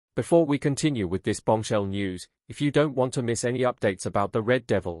Before we continue with this bombshell news, if you don't want to miss any updates about the Red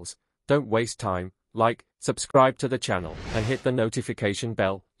Devils, don't waste time, like, subscribe to the channel, and hit the notification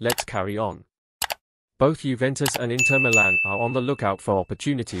bell. Let's carry on. Both Juventus and Inter Milan are on the lookout for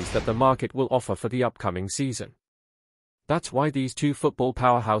opportunities that the market will offer for the upcoming season. That's why these two football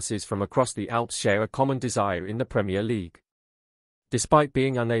powerhouses from across the Alps share a common desire in the Premier League. Despite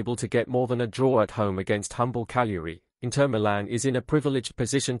being unable to get more than a draw at home against humble Cagliari, Inter Milan is in a privileged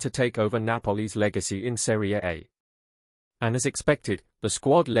position to take over Napoli's legacy in Serie A. And as expected, the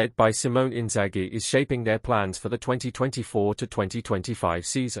squad led by Simone Inzaghi is shaping their plans for the 2024-2025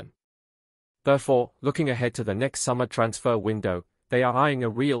 season. Therefore, looking ahead to the next summer transfer window, they are eyeing a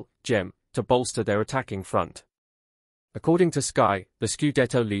real gem to bolster their attacking front. According to Sky, the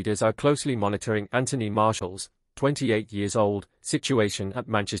Scudetto leaders are closely monitoring Anthony Martial's, 28 years old, situation at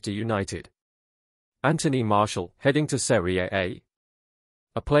Manchester United. Anthony Martial, heading to Serie A.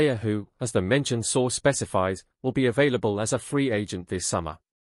 A player who, as the mentioned source specifies, will be available as a free agent this summer.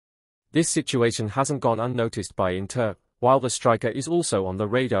 This situation hasn't gone unnoticed by Inter, while the striker is also on the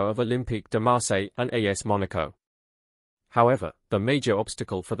radar of Olympique de Marseille and AS Monaco. However, the major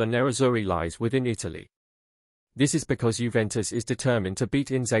obstacle for the Nerazzurri lies within Italy. This is because Juventus is determined to beat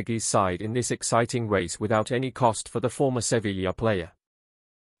Inzaghi's side in this exciting race without any cost for the former Sevilla player.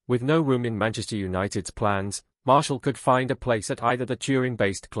 With no room in Manchester United's plans, Martial could find a place at either the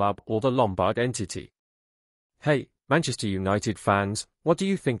Turin-based club or the Lombard entity. Hey, Manchester United fans, what do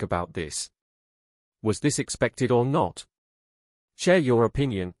you think about this? Was this expected or not? Share your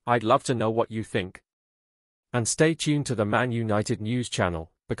opinion, I'd love to know what you think. And stay tuned to the Man United news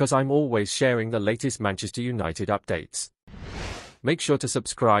channel, because I'm always sharing the latest Manchester United updates. Make sure to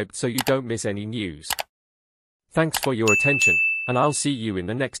subscribe so you don't miss any news. Thanks for your attention, and I'll see you in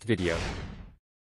the next video.